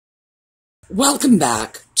Welcome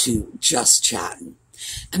back to Just Chattin',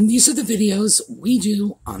 and these are the videos we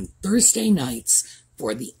do on Thursday nights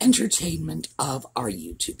for the entertainment of our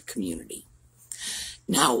YouTube community.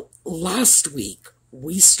 Now, last week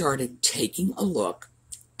we started taking a look,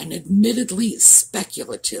 an admittedly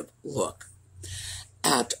speculative look,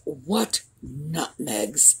 at what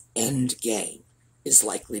Nutmeg's Endgame is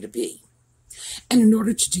likely to be. And in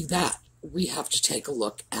order to do that, we have to take a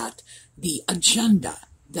look at the agenda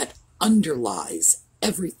that underlies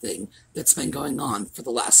everything that's been going on for the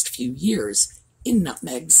last few years in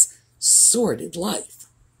Nutmeg's sordid life.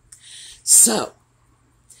 So,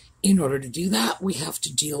 in order to do that, we have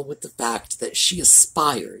to deal with the fact that she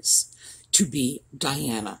aspires to be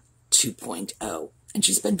Diana 2.0, and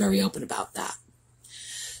she's been very open about that.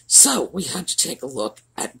 So, we had to take a look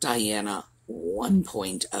at Diana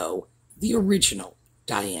 1.0, the original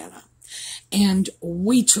Diana, and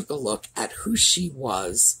we took a look at who she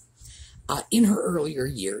was in her earlier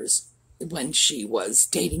years, when she was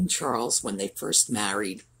dating Charles when they first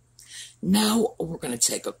married. Now we're going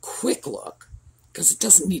to take a quick look, because it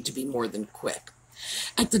doesn't need to be more than quick,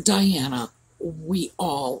 at the Diana we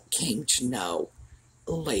all came to know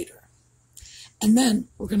later. And then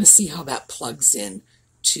we're going to see how that plugs in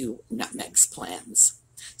to Nutmeg's plans.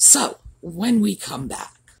 So, when we come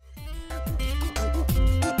back,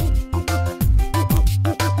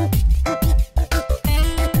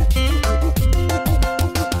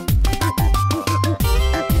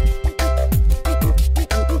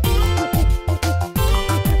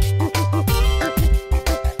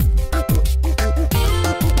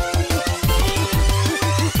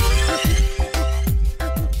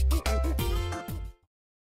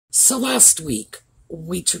 So last week,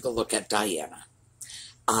 we took a look at Diana,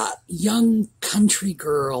 a young country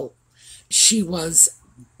girl. She was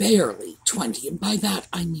barely 20, and by that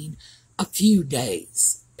I mean a few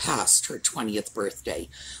days past her 20th birthday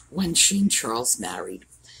when she and Charles married.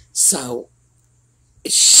 So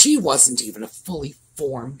she wasn't even a fully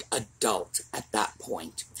formed adult at that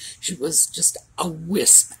point. She was just a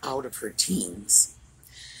wisp out of her teens.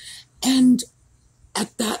 And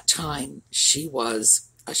at that time, she was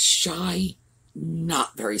a shy,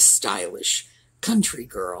 not very stylish country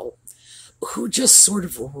girl who just sort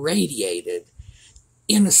of radiated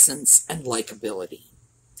innocence and likability.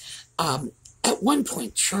 At one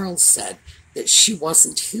point, Charles said that she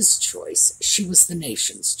wasn't his choice, she was the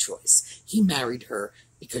nation's choice. He married her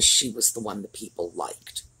because she was the one the people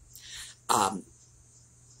liked.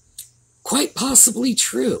 Quite possibly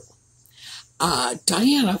true.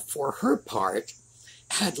 Diana, for her part,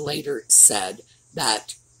 had later said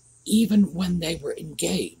that even when they were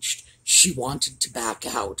engaged, she wanted to back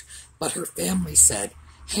out, but her family said,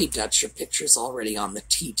 "Hey, Dutch, your picture's already on the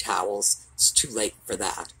tea towels. It's too late for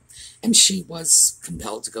that." And she was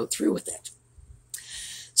compelled to go through with it.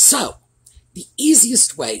 So, the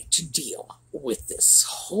easiest way to deal with this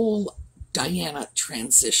whole Diana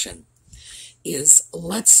transition is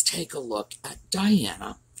let's take a look at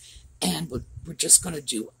Diana, and we're just going to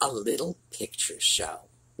do a little picture show.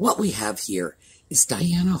 What we have here is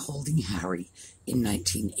Diana holding Harry in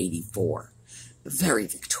 1984. Very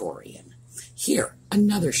Victorian. Here,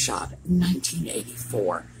 another shot,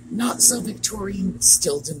 1984. Not so Victorian,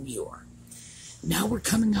 still demure. Now we're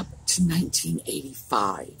coming up to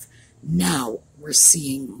 1985. Now we're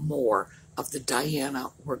seeing more of the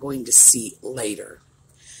Diana we're going to see later.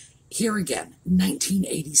 Here again,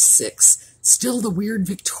 1986. Still the weird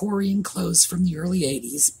Victorian clothes from the early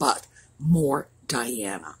 80s, but more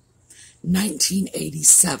Diana.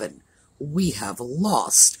 1987, we have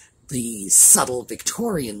lost the subtle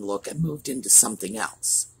Victorian look and moved into something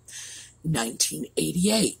else.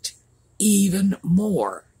 1988, even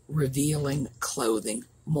more revealing clothing,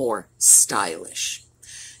 more stylish.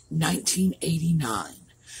 1989,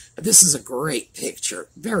 this is a great picture,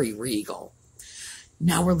 very regal.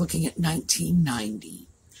 Now we're looking at 1990.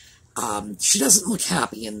 She doesn't look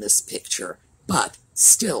happy in this picture, but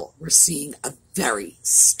still, we're seeing a very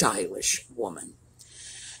stylish woman.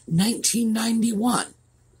 1991.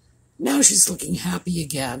 Now she's looking happy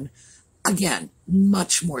again. Again,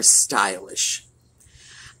 much more stylish.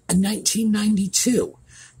 1992.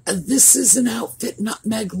 This is an outfit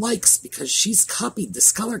Nutmeg likes because she's copied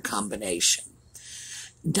this color combination.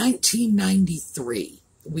 1993.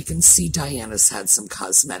 We can see Diana's had some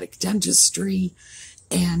cosmetic dentistry,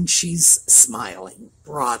 and she's smiling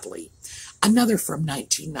broadly. Another from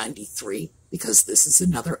 1993, because this is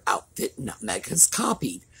another outfit Nutmeg has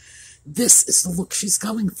copied. This is the look she's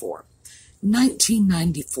going for.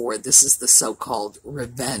 1994, this is the so-called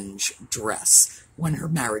revenge dress, when her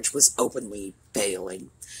marriage was openly failing.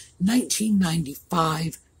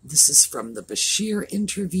 1995, This is from the Bashir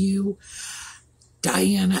interview.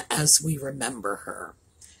 Diana as we remember her.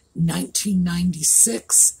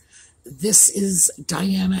 1996. This is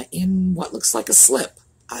Diana in what looks like a slip.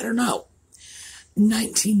 I don't know.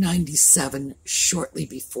 1997, shortly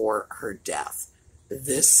before her death.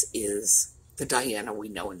 This is the Diana we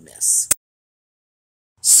know and miss.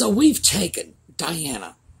 So we've taken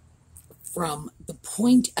Diana from the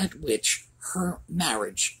point at which her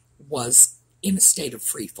marriage was in a state of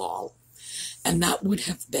free fall, and that would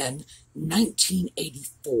have been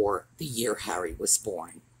 1984, the year Harry was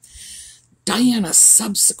born. Diana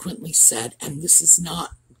subsequently said, and this is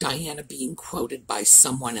not Diana being quoted by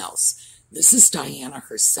someone else, this is Diana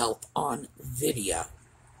herself on video,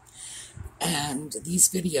 and these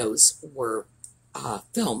videos were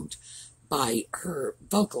filmed by her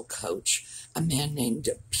vocal coach, a man named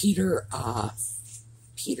Peter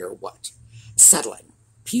Settelen.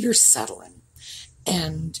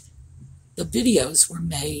 And the videos were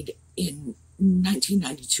made in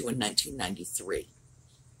 1992 and 1993.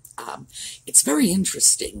 It's very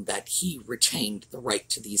interesting that he retained the right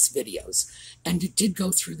to these videos, and it did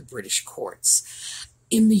go through the British courts.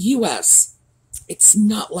 In the U.S., it's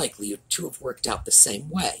not likely to have worked out the same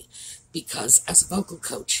way, because as a vocal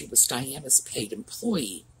coach, he was Diana's paid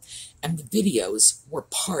employee, and the videos were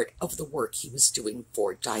part of the work he was doing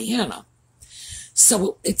for Diana.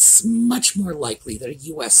 So it's much more likely that a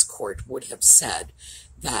U.S. court would have said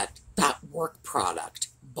that that work product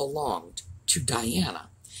belonged to Diana,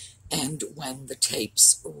 and when the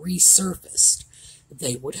tapes resurfaced,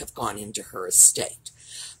 they would have gone into her estate.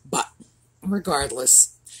 But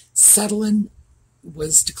regardless, Settelen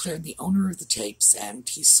was declared the owner of the tapes, and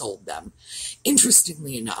he sold them.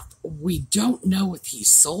 Interestingly enough, we don't know if he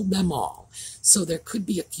sold them all, so there could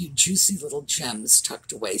be a few juicy little gems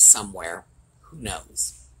tucked away somewhere. Who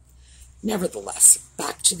knows? Nevertheless,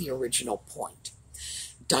 back to the original point.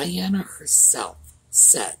 Diana herself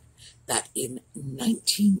said that in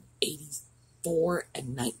 1984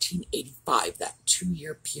 and 1985, that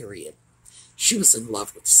 2-year period, she was in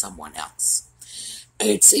love with someone else.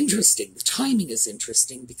 It's interesting. The timing is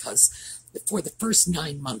interesting because for the first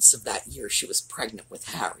 9 months of that year, she was pregnant with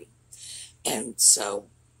Harry. And so,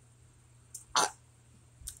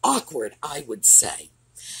 awkward, I would say.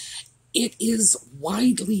 It is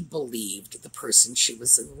widely believed the person she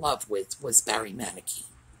was in love with was Barry Manakee.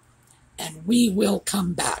 And we will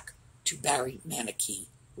come back to Barry Manakee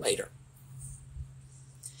later.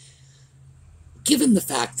 Given the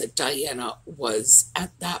fact that Diana was,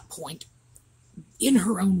 at that point, in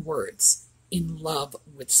her own words, in love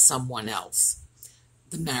with someone else,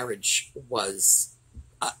 the marriage was,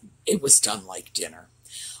 it was done like dinner.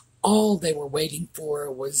 All they were waiting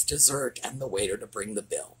for was dessert and the waiter to bring the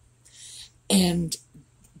bill. And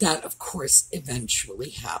that, of course, eventually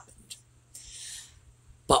happened.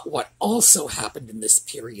 But what also happened in this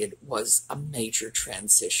period was a major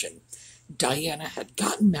transition. Diana had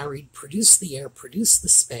gotten married, produced the heir, produced the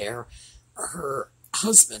spare. Her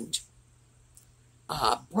husband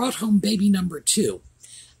brought home baby number 2.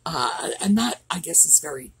 And that, I guess, is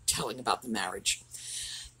very telling about the marriage.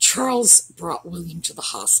 Charles brought William to the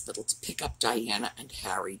hospital to pick up Diana and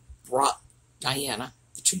Harry, brought Diana,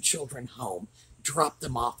 the 2 children, home, dropped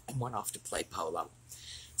them off, and went off to play polo.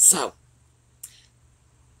 So,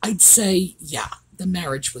 I'd say, yeah, the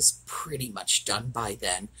marriage was pretty much done by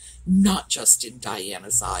then, not just in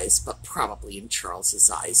Diana's eyes, but probably in Charles's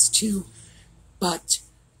eyes too. But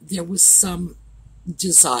there was some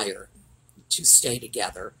desire to stay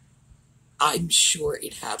together. I'm sure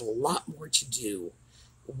it had a lot more to do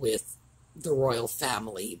with the royal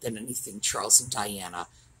family than anything Charles and Diana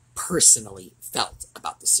personally felt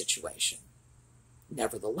about the situation.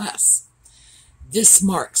 Nevertheless, this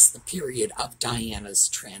marks the period of Diana's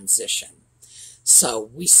transition. So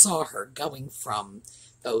we saw her going from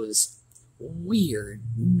those weird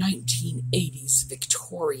 1980s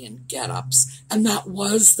Victorian get-ups, and that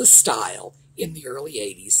was the style in the early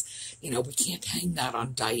 80s. You know, we can't hang that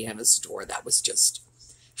on Diana's door. That was just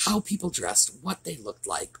how people dressed, what they looked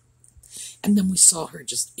like. And then we saw her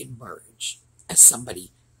just emerge as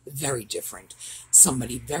somebody very different,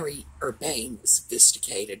 somebody very urbane,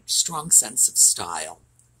 sophisticated, strong sense of style.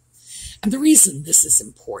 And the reason this is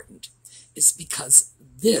important is because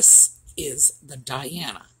this is the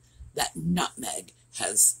Diana that Nutmeg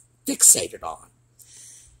has fixated on.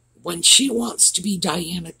 When she wants to be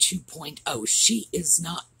Diana 2.0, she is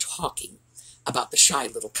not talking about the shy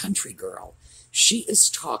little country girl. She is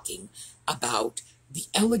talking about the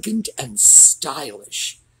elegant and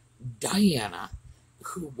stylish Diana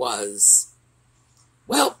who was,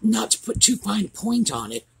 well, not to put too fine a point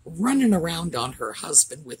on it, running around on her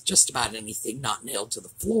husband with just about anything not nailed to the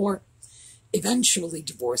floor, eventually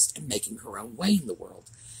divorced and making her own way in the world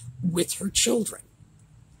with her children.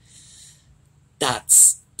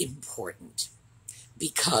 That's important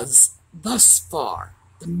because thus far,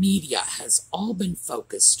 the media has all been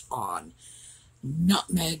focused on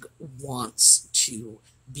Nutmeg wants to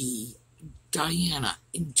be Diana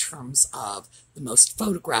in terms of the most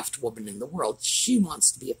photographed woman in the world. She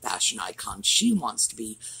wants to be a fashion icon. She wants to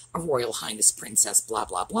be a Royal Highness princess, blah,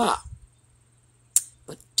 blah, blah.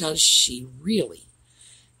 But does she really?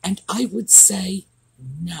 And I would say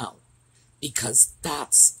no, because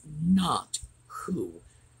that's not who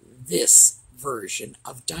this version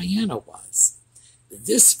of Diana was.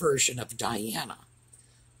 This version of Diana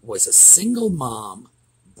was a single mom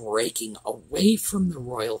breaking away from the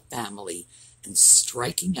royal family and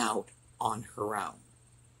striking out on her own.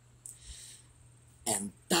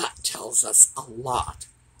 And that tells us a lot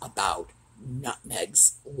about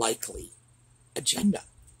Nutmeg's likely agenda.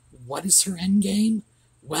 What is her endgame?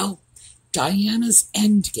 Well, Diana's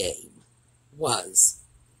endgame was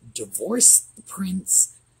divorce the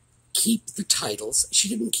prince, keep the titles. She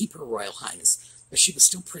didn't keep her Royal Highness, but she was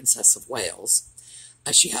still Princess of Wales.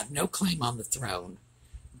 She had no claim on the throne,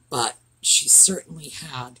 but she certainly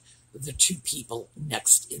had the two people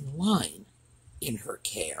next in line in her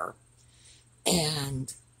care,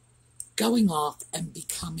 and going off and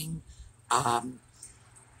becoming,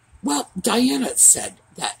 well, Diana said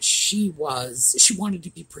that she wanted to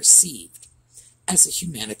be perceived as a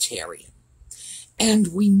humanitarian. And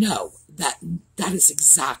we know that that is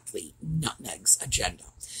exactly Nutmeg's agenda.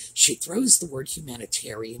 She throws the word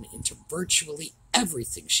humanitarian into virtually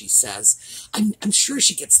everything she says. I'm sure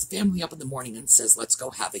she gets the family up in the morning and says, let's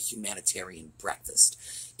go have a humanitarian breakfast.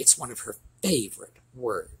 It's one of her favorite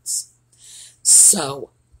words.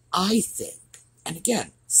 So I think, and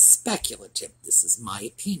again, speculative, this is my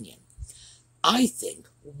opinion, I think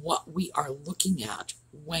what we are looking at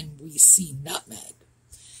when we see Nutmeg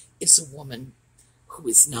is a woman who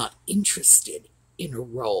is not interested in a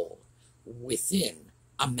role within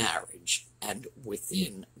a marriage and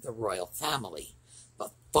within the royal family,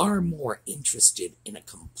 but far more interested in a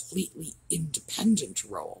completely independent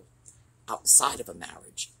role outside of a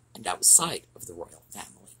marriage and outside of the royal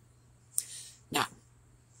family. Now,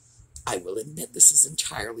 I will admit this is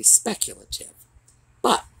entirely speculative,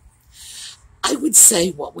 but I would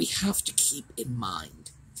say what we have to keep in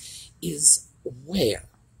mind is where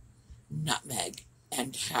Nutmeg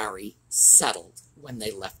and Harry settled when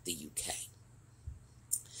they left the UK.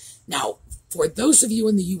 Now, for those of you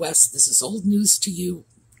in the US, this is old news to you.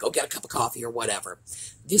 Go get a cup of coffee or whatever.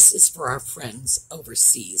 This is for our friends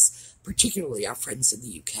overseas, particularly our friends in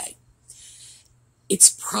the UK. It's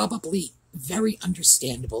probably very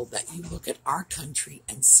understandable that you look at our country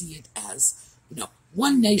and see it as,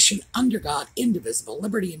 one nation under God, indivisible,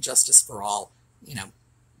 liberty and justice for all,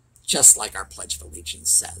 just like our Pledge of Allegiance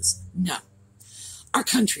says. No. Our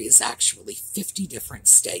country is actually 50 different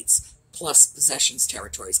states, plus possessions,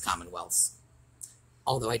 territories, commonwealths.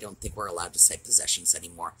 Although I don't think we're allowed to say possessions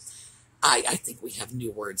anymore. I think we have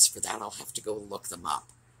new words for that. I'll have to go look them up.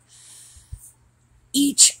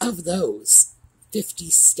 Each of those 50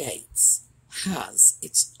 states has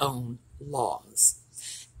its own laws.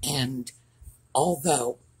 And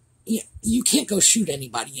although you can't go shoot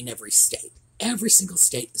anybody in every state, every single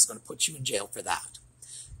state is going to put you in jail for that.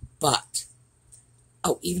 But,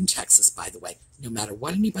 even Texas, by the way, no matter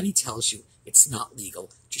what anybody tells you, it's not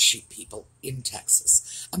legal to shoot people in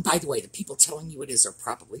Texas. And by the way, the people telling you it is are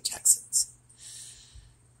probably Texans.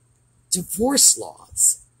 Divorce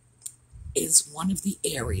laws is one of the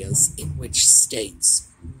areas in which states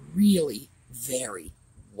really vary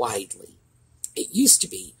widely. It used to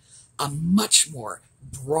be a much more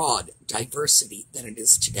broad diversity than it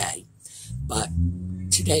is today. But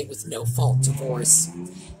today, with no-fault divorce,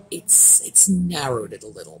 it's narrowed it a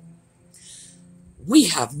little. We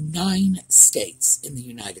have 9 states in the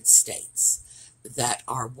United States that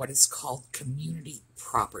are what is called community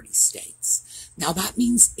property states. Now, that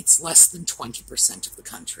means it's less than 20% of the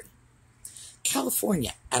country.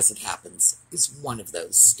 California, as it happens, is one of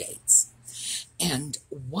those states. And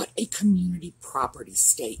what a community property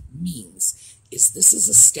state means is this is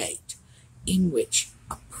a state in which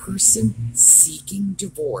a person seeking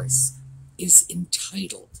divorce is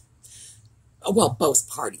entitled, well, both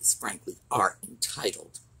parties, frankly, are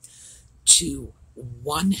entitled to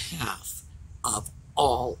 1/2 of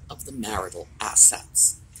all of the marital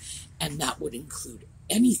assets. And that would include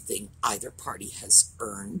anything either party has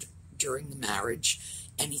earned during the marriage,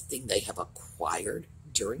 anything they have acquired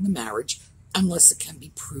during the marriage, unless it can be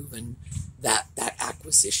proven that that act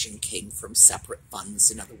acquisition came from separate funds.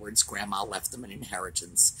 In other words, Grandma left them an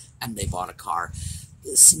inheritance and they bought a car.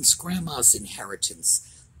 Since Grandma's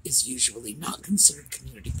inheritance is usually not considered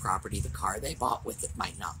community property, the car they bought with it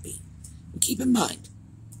might not be. And keep in mind,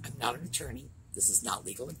 I'm not an attorney. This is not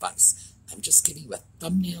legal advice. I'm just giving you a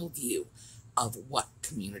thumbnail view of what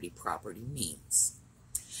community property means.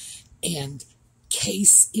 And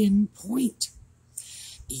case in point,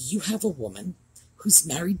 you have a woman who's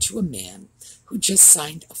married to a man who just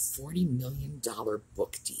signed a $40 million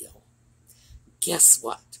book deal. Guess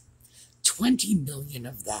what? $20 million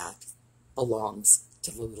of that belongs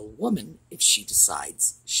to the little woman if she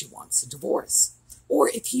decides she wants a divorce, or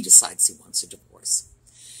if he decides he wants a divorce.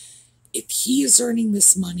 If he is earning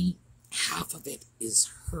this money, half of it is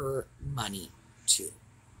her money too.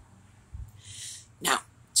 Now,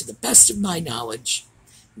 to the best of my knowledge,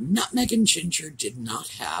 Nutmeg and Ginger did not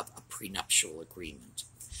have a prenuptial agreement.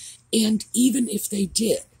 And even if they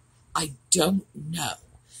did, I don't know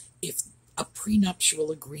if a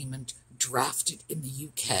prenuptial agreement drafted in the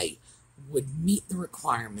UK would meet the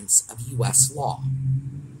requirements of US law.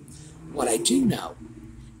 What I do know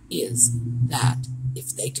is that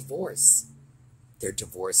if they divorce, they're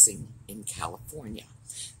divorcing in California,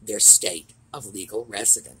 their state of legal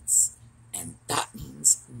residence, and that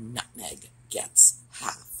means Nutmeg gets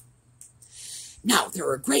half. Now, there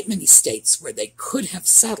are a great many states where they could have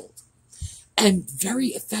settled, and very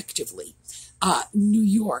effectively. New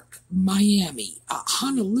York, Miami,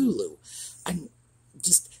 Honolulu, and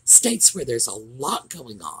just states where there's a lot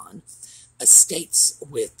going on, states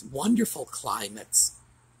with wonderful climates,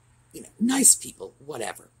 nice people,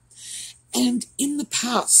 whatever. And in the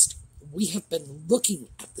past, we have been looking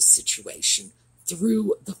at the situation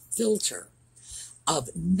through the filter of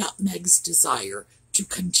Nutmeg's desire to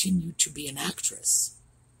continue to be an actress.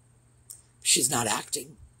 She's not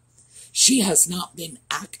acting. She has not been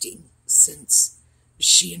acting since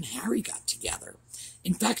she and Harry got together.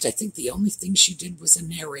 In fact, I think the only thing she did was a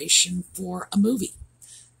narration for a movie.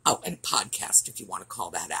 Oh, and a podcast, if you want to call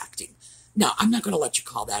that acting. Now, I'm not going to let you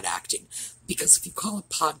call that acting, because if you call a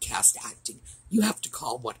podcast acting, you have to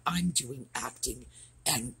call what I'm doing acting.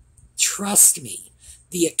 And trust me,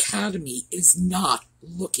 the Academy is not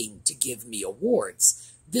looking to give me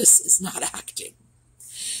awards. This is not acting.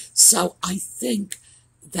 So I think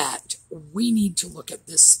that we need to look at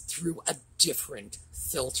this through a different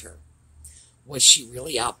filter. Was she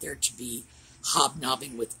really out there to be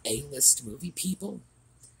hobnobbing with A-list movie people?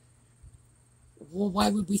 Well, why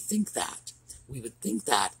would we think that? We would think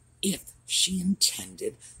that if she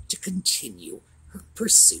intended to continue her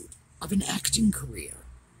pursuit of an acting career.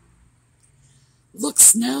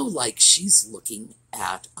 Looks now like she's looking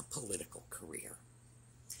at a political career.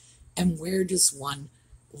 And where does one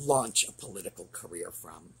launch a political career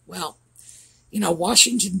from? Well,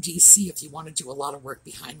 Washington, D.C., if you want to do a lot of work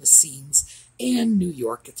behind the scenes, and New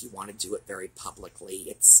York, if you want to do it very publicly.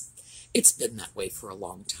 It's been that way for a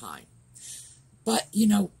long time. But,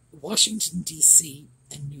 Washington, D.C.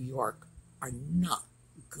 and New York are not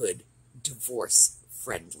good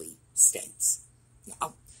divorce-friendly states.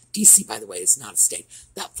 D.C., by the way, is not a state.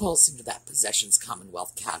 That falls into that possessions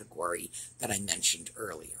Commonwealth category that I mentioned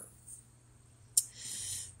earlier.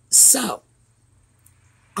 So,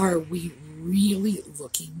 are we really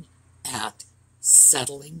looking at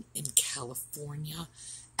settling in California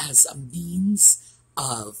as a means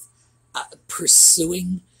of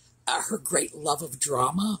pursuing her great love of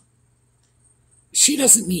drama? She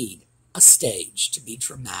doesn't need a stage to be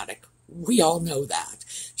dramatic. We all know that.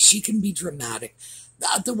 She can be dramatic.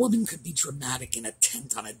 The woman could be dramatic in a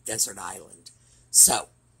tent on a desert island. So,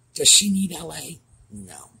 does she need L.A.?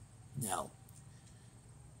 No.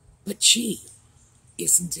 But gee,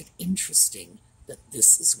 isn't it interesting that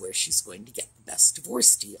this is where she's going to get the best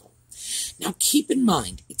divorce deal? Now, keep in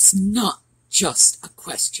mind, it's not just a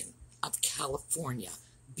question of California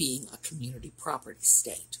being a community property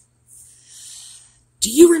state.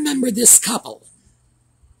 Do you remember this couple?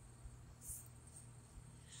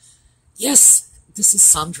 Yes, this is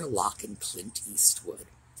Sandra Locke and Clint Eastwood.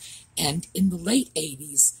 And in the late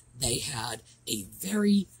 80s, they had a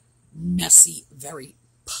very messy, very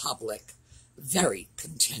public, very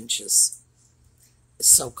contentious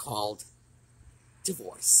so-called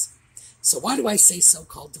divorce. So why do I say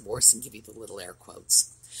so-called divorce and give you the little air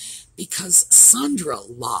quotes? Because Sandra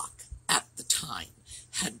Locke, at the time,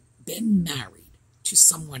 had been married to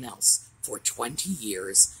someone else for 20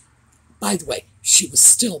 years. By the way, she was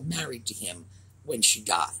still married to him when she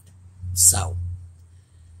died. So,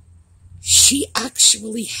 she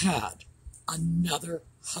actually had another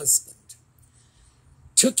husband.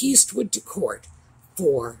 Took Eastwood to court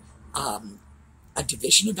for a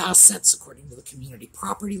division of assets according to the community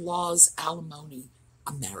property laws, alimony,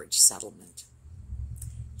 a marriage settlement.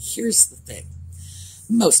 Here's the thing.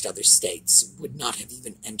 Most other states would not have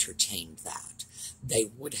even entertained that.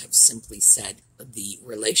 They would have simply said the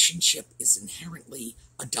relationship is inherently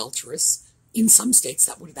adulterous. In some states,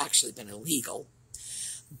 that would have actually been illegal.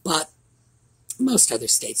 But most other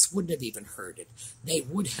states wouldn't have even heard it. They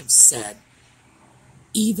would have said,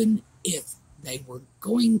 even if they were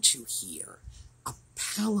going to hear a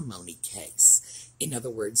palimony case, in other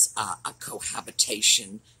words, a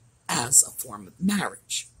cohabitation as a form of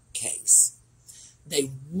marriage case,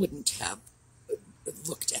 they wouldn't have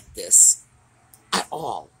looked at this at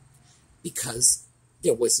all, because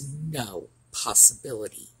there was no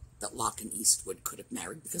possibility that Locke and Eastwood could have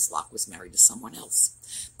married, because Locke was married to someone else.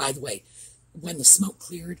 By the way, when the smoke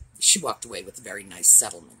cleared, she walked away with a very nice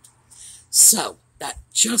settlement. So that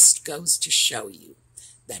just goes to show you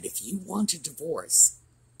that if you want a divorce,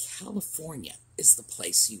 California is the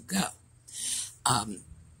place you go.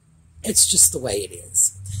 It's just the way it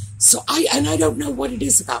is. So I don't know what it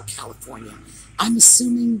is about California. I'm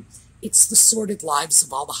assuming it's the sordid lives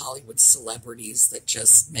of all the Hollywood celebrities that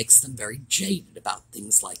just makes them very jaded about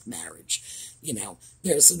things like marriage. You know,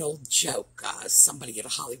 there's an old joke. Somebody at a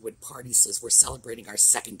Hollywood party says, we're celebrating our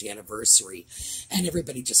 2nd anniversary. And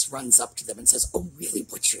everybody just runs up to them and says, oh, really?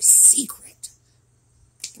 What's your secret?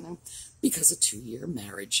 You know, because a 2-year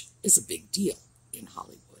marriage is a big deal in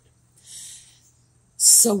Hollywood.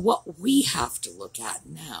 So what we have to look at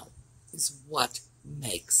now is what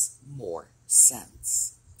makes more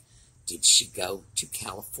sense. Did she go to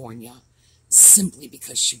California simply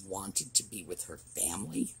because she wanted to be with her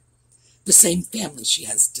family? The same family she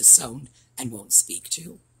has disowned and won't speak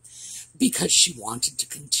to? Because she wanted to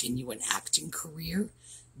continue an acting career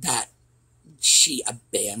that she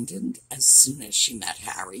abandoned as soon as she met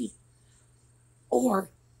Harry? Or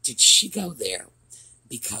did she go there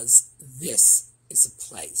because this is a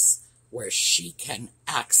place where she can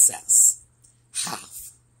access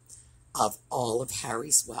half of all of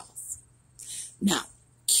Harry's wealth? Now,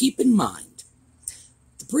 keep in mind,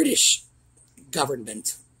 the British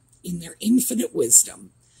government, in their infinite wisdom,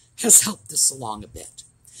 has helped this along a bit,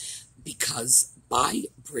 because by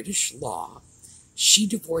British law, she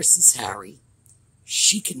divorces Harry,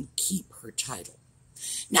 she can keep her title.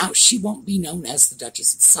 Now, she won't be known as the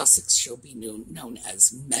Duchess of Sussex, she'll be known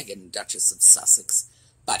as Meghan, Duchess of Sussex,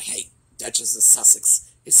 but hey, Duchess of Sussex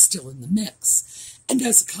is still in the mix, and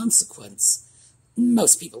as a consequence,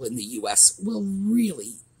 most people in the U.S. will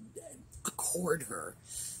really accord her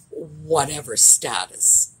whatever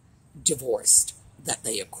status divorced that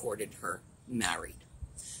they accorded her married.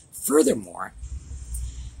 Furthermore,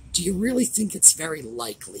 do you really think it's very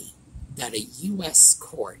likely that a U.S.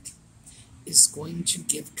 court is going to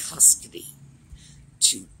give custody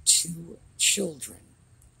to 2 children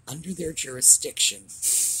under their jurisdiction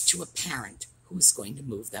to a parent who is going to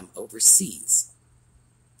move them overseas?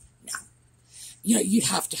 Now, you know, you'd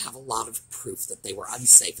have to have a lot of proof that they were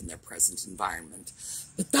unsafe in their present environment,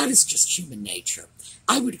 but that is just human nature.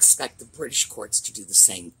 I would expect the British courts to do the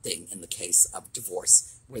same thing in the case of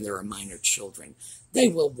divorce where there are minor children. They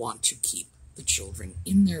will want to keep the children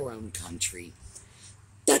in their own country.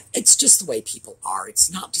 That it's just the way people are.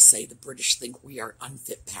 It's not to say the British think we are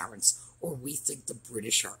unfit parents or we think the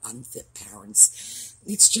British are unfit parents.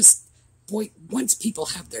 It's just, boy, once people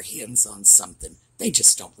have their hands on something, they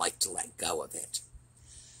just don't like to let go of it.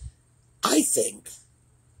 I think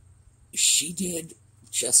she did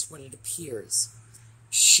just what it appears.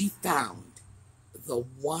 She found the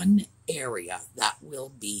one area that will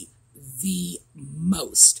be the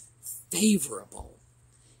most favorable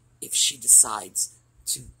if she decides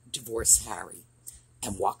to divorce Harry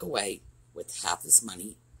and walk away with half his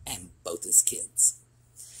money and both his kids.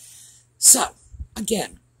 So,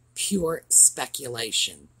 again, pure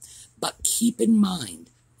speculation. But keep in mind,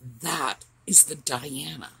 that is the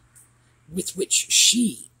Diana with which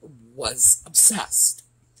she was obsessed.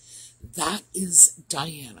 That is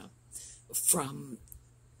Diana from,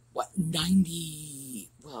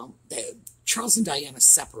 Charles and Diana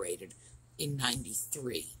separated in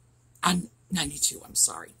 92,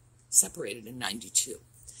 separated in 92.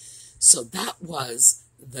 So that was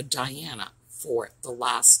the Diana for the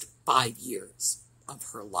last 5 years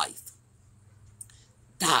of her life.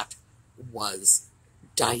 That was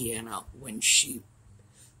Diana when she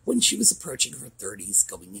was approaching her 30s,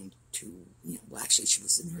 going into, actually she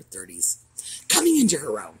was in her 30s, coming into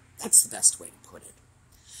her own. That's the best way to put it.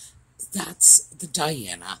 That's the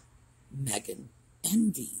Diana Meghan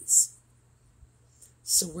envies.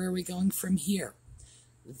 So where are we going from here?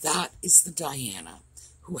 That is the Diana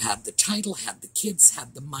who had the title, had the kids,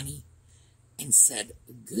 had the money, and said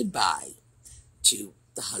goodbye to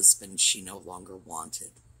the husband she no longer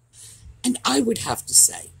wanted. And I would have to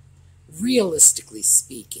say, realistically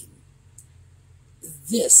speaking,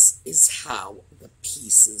 this is how the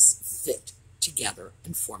pieces fit together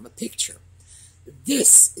and form a picture.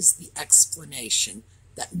 This is the explanation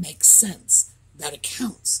that makes sense, that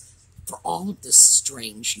accounts for all of the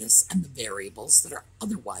strangeness and the variables that are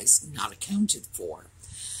otherwise not accounted for.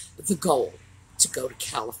 The goal to go to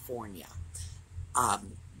California,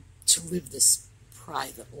 to live this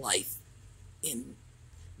private life in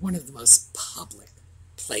one of the most public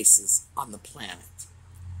places on the planet.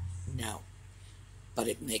 No, but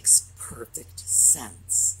it makes perfect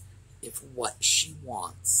sense if what she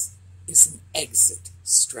wants is an exit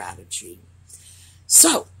strategy.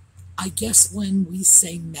 So, I guess when we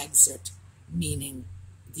say Megxit, meaning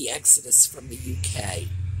the exodus from the UK,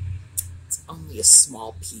 it's only a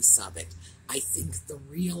small piece of it. I think the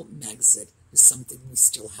real Megxit is something we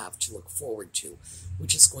still have to look forward to,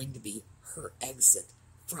 which is going to be her exit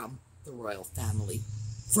from the royal family,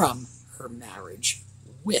 from her marriage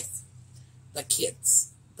with the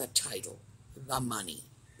kids, the title, the money,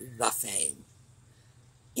 the fame,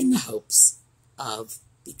 in the hopes of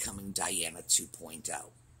becoming Diana 2.0.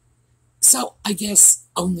 So I guess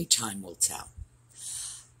only time will tell.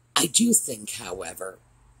 I do think, however,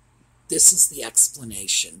 this is the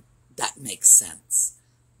explanation that makes sense.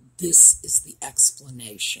 This is the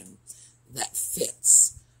explanation that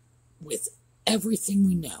fits with everything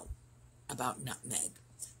we know about Nutmeg,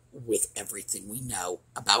 with everything we know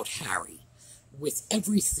about Harry, with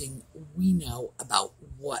everything we know about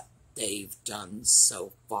what they've done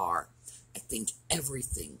so far. I think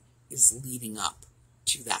everything is leading up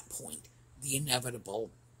to that point. The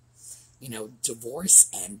inevitable, divorce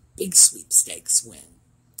and big sweepstakes win.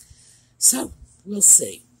 So, we'll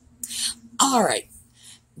see. All right,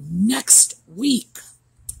 next week,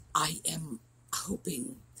 I am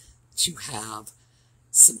hoping to have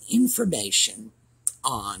some information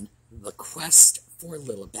on the quest for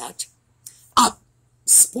Lilibet.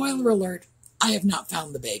 Spoiler alert, I have not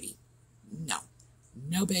found the baby.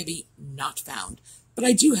 No baby, not found. But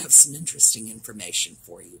I do have some interesting information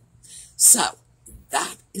for you. So,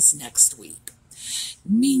 that is next week.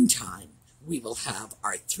 Meantime, we will have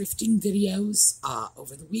our thrifting videos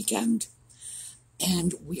over the weekend.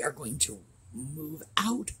 And we are going to move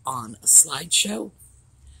out on a slideshow.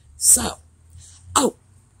 So,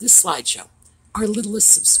 this slideshow, our littlest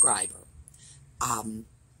subscriber.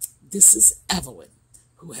 This is Evelyn,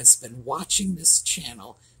 who has been watching this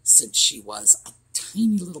channel since she was a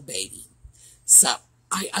tiny little baby. So,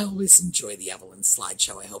 I always enjoy the Evelyn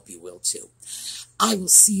slideshow. I hope you will too. I will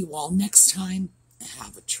see you all next time.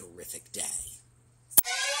 Have a terrific day.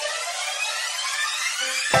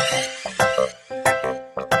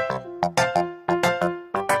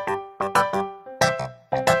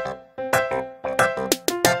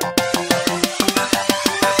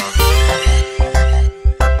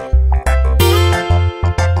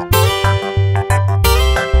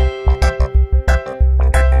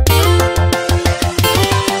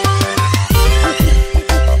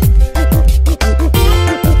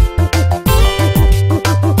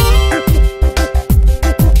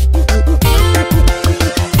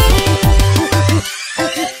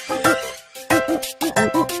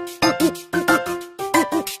 Woo!